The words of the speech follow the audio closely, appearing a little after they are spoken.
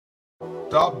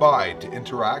Stop by to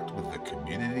interact with the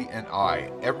community and I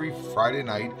every Friday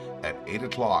night at 8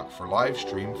 o'clock for live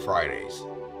stream Fridays.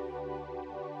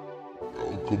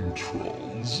 Welcome,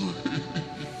 trolls.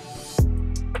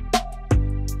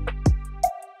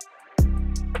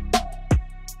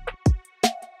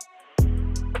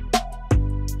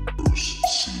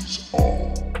 First sees all.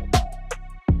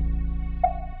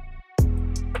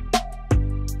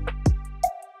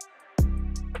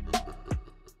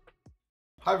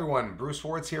 Hi everyone, Bruce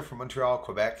Ward's here from Montreal,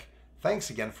 Quebec. Thanks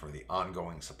again for the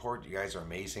ongoing support. You guys are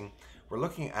amazing. We're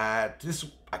looking at this.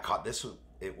 I caught this.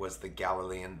 It was the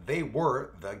Galilean. They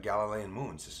were the Galilean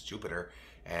moons. This is Jupiter.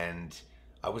 And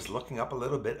I was looking up a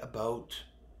little bit about,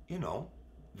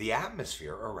 the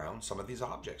atmosphere around some of these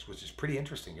objects, which is pretty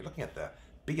interesting. You're looking at the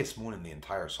biggest moon in the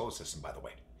entire solar system, by the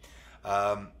way.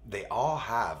 They all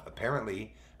have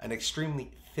apparently an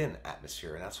extremely thin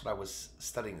atmosphere, and that's what I was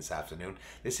studying this afternoon.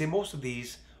 They say most of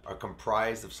these are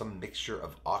comprised of some mixture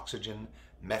of oxygen,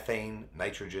 methane,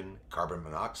 nitrogen, carbon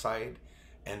monoxide,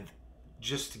 and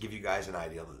just to give you guys an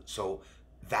idea, so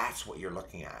that's what you're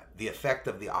looking at. The effect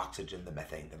of the oxygen, the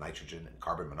methane, the nitrogen, and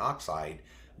carbon monoxide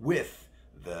with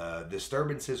the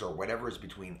disturbances or whatever is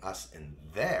between us and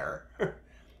there,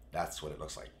 that's what it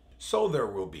looks like. So there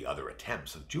will be other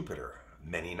attempts of Jupiter,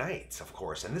 many nights, of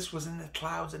course, and this was in the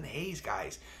clouds and haze,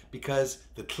 guys, because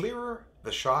the clearer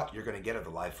the shot you're going to get of the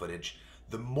live footage,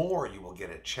 the more you will get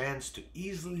a chance to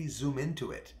easily zoom into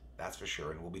it. That's for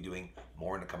sure, and we'll be doing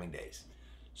more in the coming days.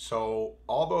 So,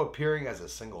 although appearing as a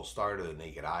single star to the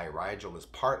naked eye, Rigel is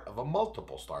part of a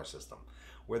multiple star system,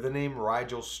 where the name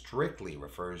Rigel strictly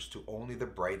refers to only the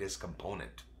brightest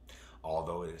component,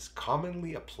 although it is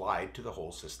commonly applied to the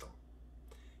whole system.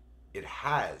 It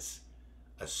has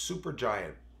a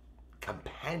supergiant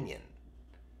companion.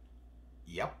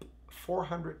 Yep,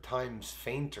 400 times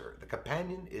fainter. The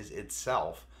companion is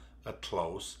itself a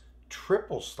close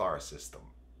triple star system.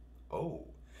 Oh,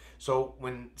 so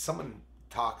when someone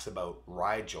talks about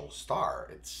Rigel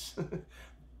Star, it's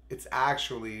it's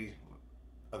actually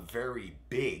a very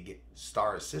big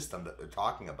star system that they're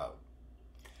talking about.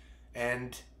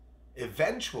 And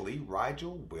eventually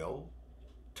Rigel will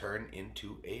turn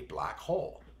into a black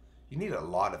hole. You need a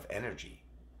lot of energy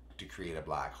to create a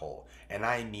black hole. And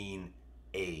I mean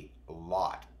a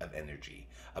lot of energy.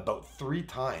 About 3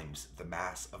 times the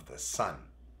mass of the sun.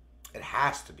 It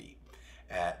has to be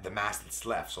the mass that's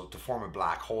left. So to form a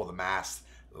black hole, the mass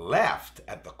left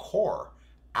at the core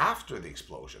after the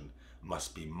explosion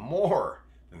must be more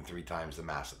than 3 times the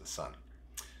mass of the sun.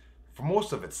 For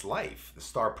most of its life, the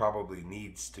star probably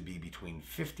needs to be between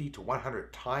 50 to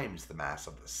 100 times the mass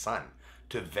of the sun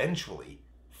to eventually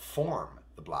form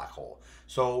the black hole.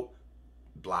 So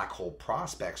black hole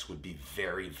prospects would be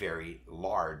very, very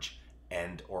large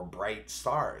and or bright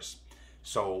stars.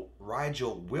 So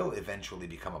Rigel will eventually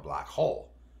become a black hole,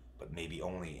 but maybe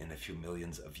only in a few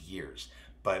millions of years.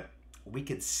 But we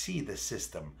could see the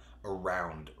system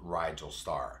around Rigel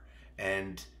Star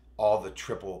and all the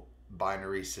triple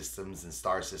binary systems and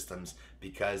star systems,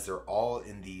 because they're all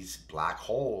in these black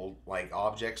hole like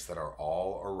objects that are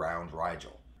all around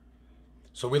Rigel.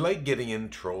 So we like getting in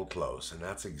troll close, and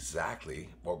that's exactly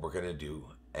what we're going to do,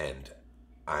 and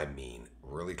I mean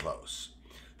really close.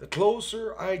 The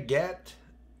closer I get,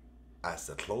 as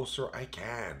the closer I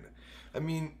can. I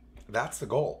mean, that's the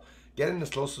goal. Get in as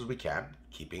close as we can,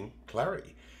 keeping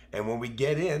clarity. And when we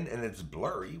get in and it's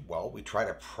blurry, well, we try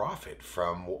to profit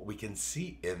from what we can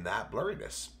see in that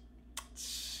blurriness.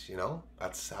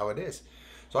 That's how it is.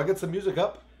 So I'll get some music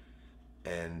up,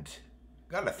 and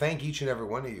gotta thank each and every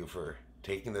one of you for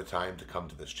taking the time to come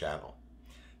to this channel.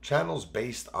 Channel's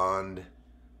based on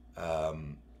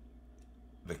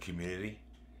the community,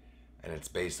 and it's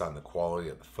based on the quality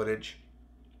of the footage.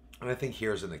 And I think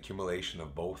here's an accumulation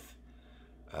of both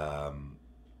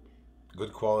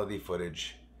good quality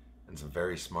footage and some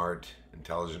very smart,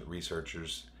 intelligent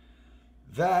researchers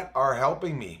that are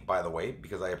helping me, by the way,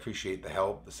 because I appreciate the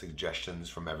help, the suggestions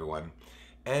from everyone.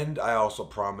 And I also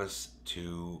promise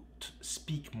to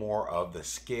speak more of the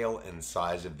scale and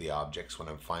size of the objects when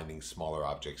I'm finding smaller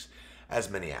objects, as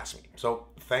many ask me. So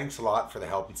thanks a lot for the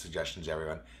help and suggestions,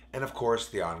 everyone. And of course,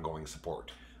 the ongoing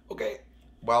support. Okay,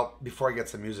 well, before I get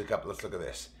some music up, let's look at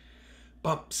this.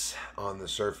 Bumps on the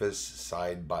surface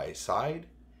side by side.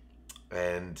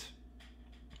 And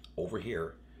over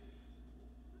here,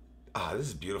 this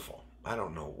is beautiful. I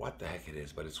don't know what the heck it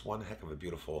is, but it's one heck of a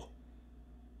beautiful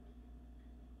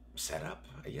setup,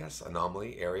 I guess,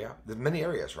 anomaly area. There's many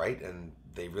areas, right? And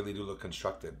they really do look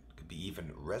constructed. Could be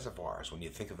even reservoirs. When you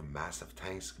think of the massive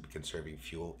tanks, could be conserving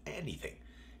fuel. Anything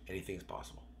is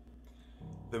possible.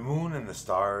 The moon and the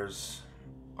stars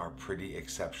are pretty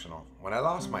exceptional. When I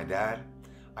lost my dad,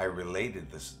 I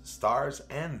related the stars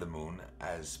and the moon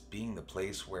as being the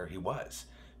place where he was.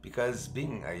 Because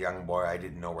being a young boy, I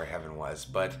didn't know where heaven was.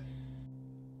 But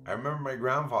I remember my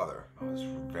grandfather. I was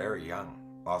very young.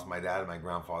 Lost my dad and my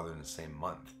grandfather in the same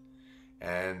month.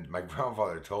 And my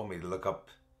grandfather told me to look up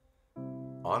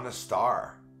on a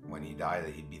star when he died,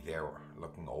 that he'd be there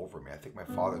looking over me. I think my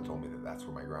father told me that that's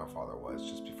where my grandfather was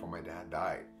just before my dad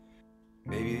died.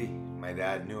 Maybe my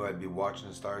dad knew I'd be watching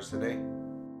the stars today.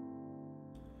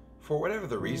 For whatever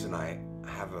the reason, I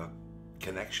have a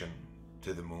connection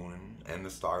to the moon and the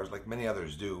stars like many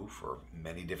others do for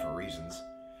many different reasons.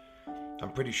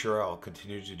 I'm pretty sure I'll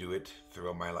continue to do it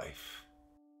throughout my life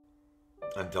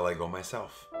until I go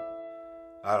myself.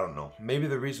 I don't know. Maybe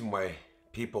the reason why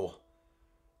people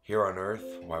here on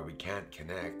Earth, why we can't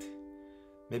connect,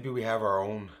 maybe we have our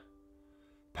own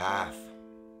path,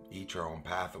 each our own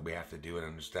path that we have to do and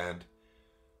understand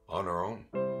on our own.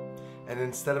 And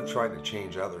instead of trying to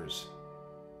change others,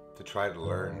 to try to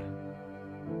learn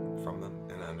from them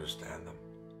and understand them.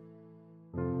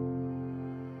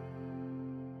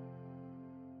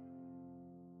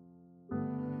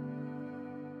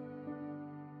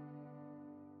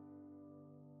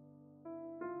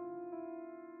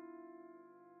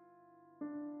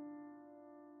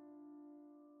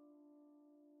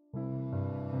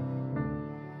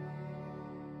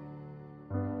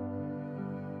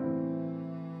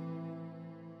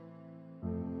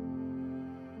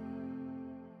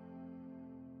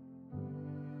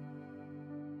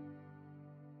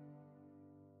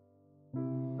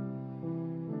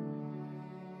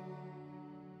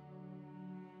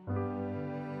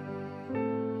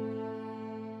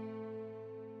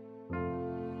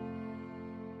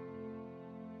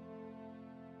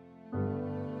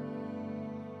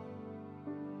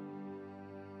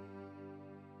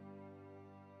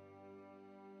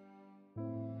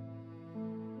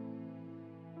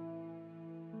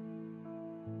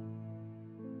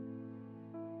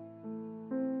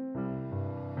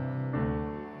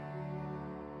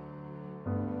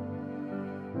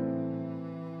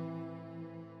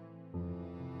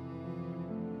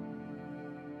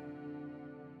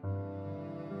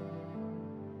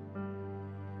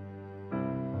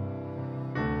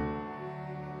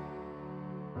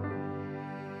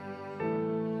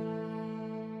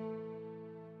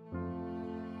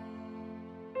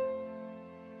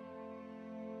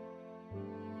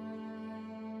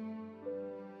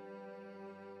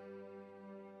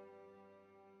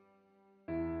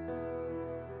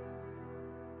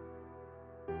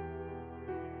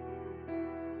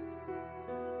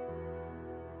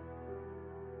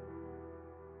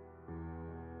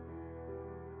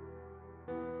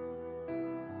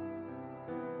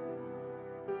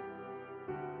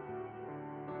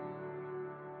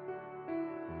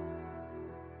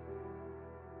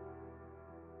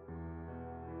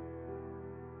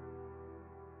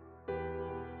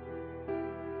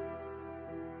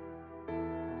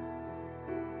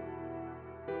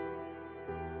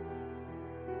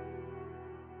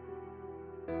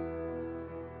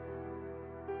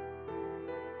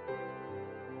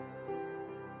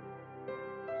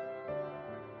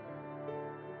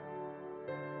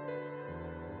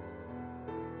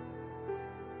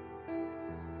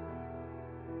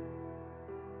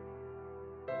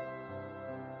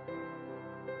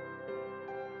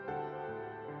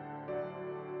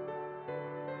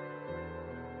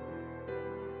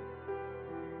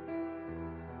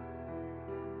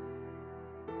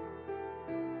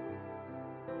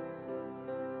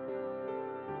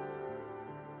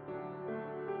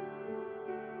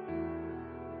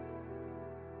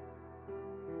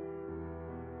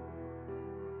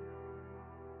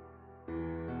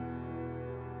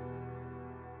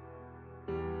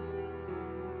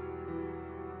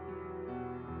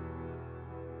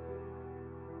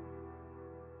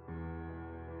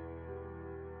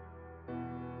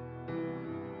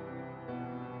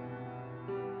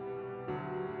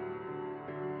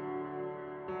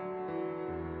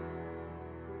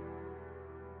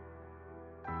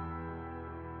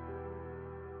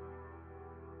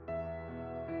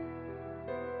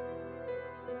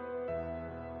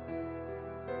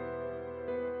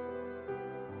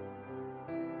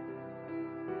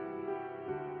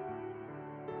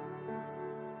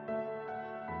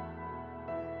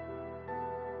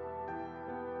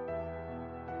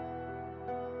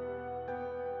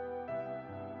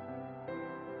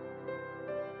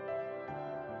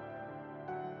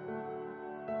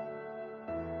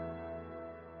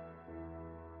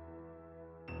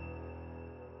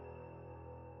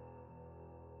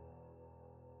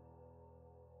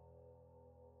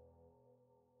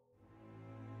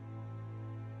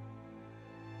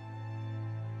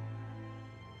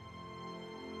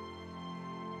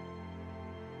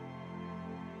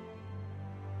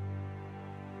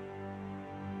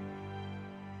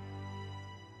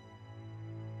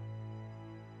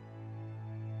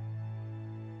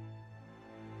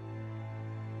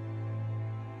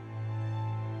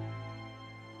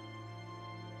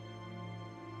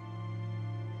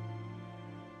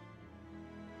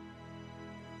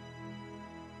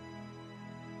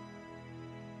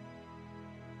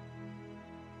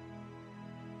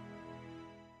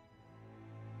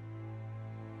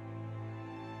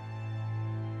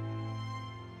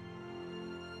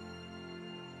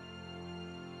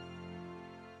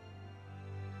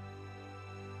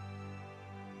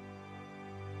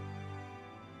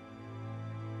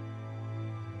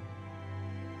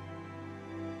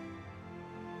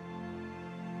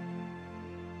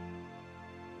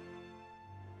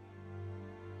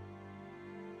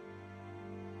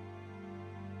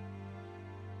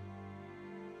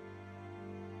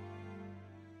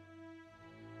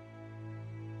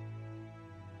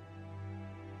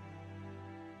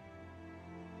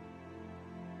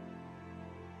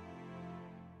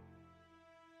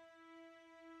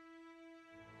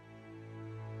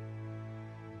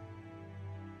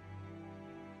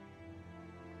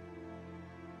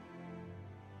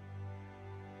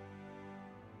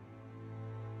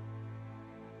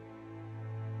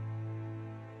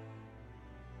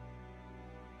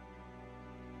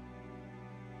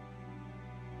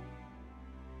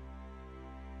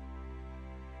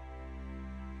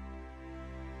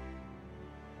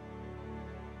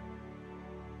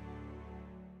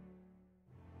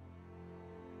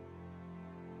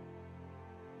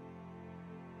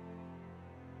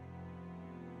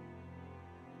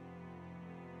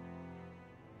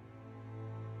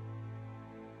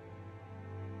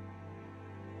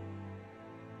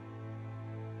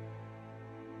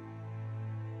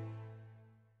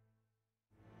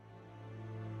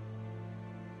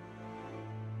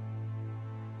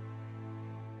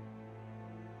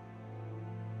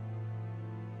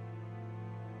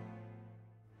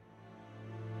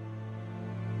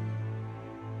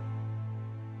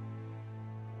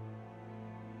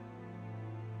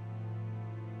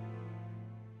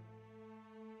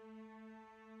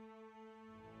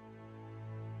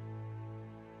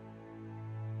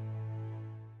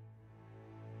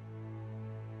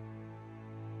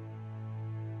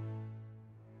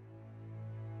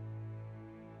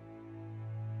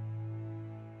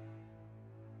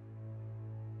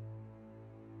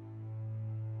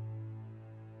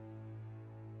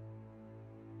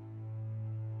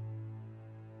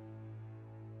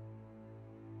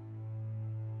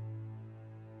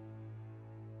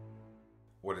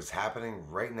 What is happening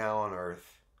right now on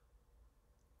Earth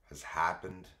has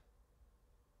happened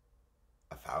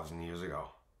 1,000 years ago.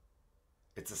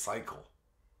 It's a cycle.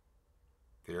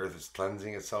 The Earth is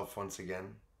cleansing itself once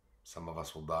again. Some of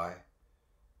us will die.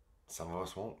 Some of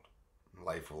us won't.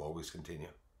 Life will always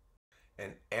continue.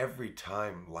 And every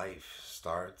time life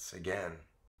starts again,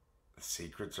 the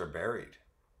secrets are buried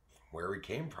where we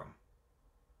came from.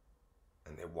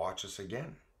 And they watch us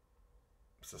again.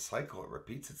 It's a cycle. It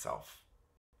repeats itself.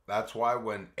 That's why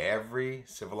when every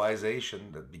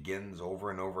civilization that begins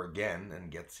over and over again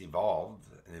and gets evolved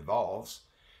and evolves,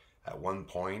 at one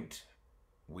point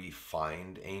we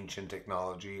find ancient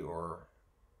technology or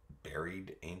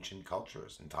buried ancient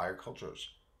cultures, entire cultures,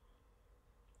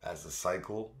 as the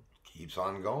cycle keeps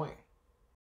on going.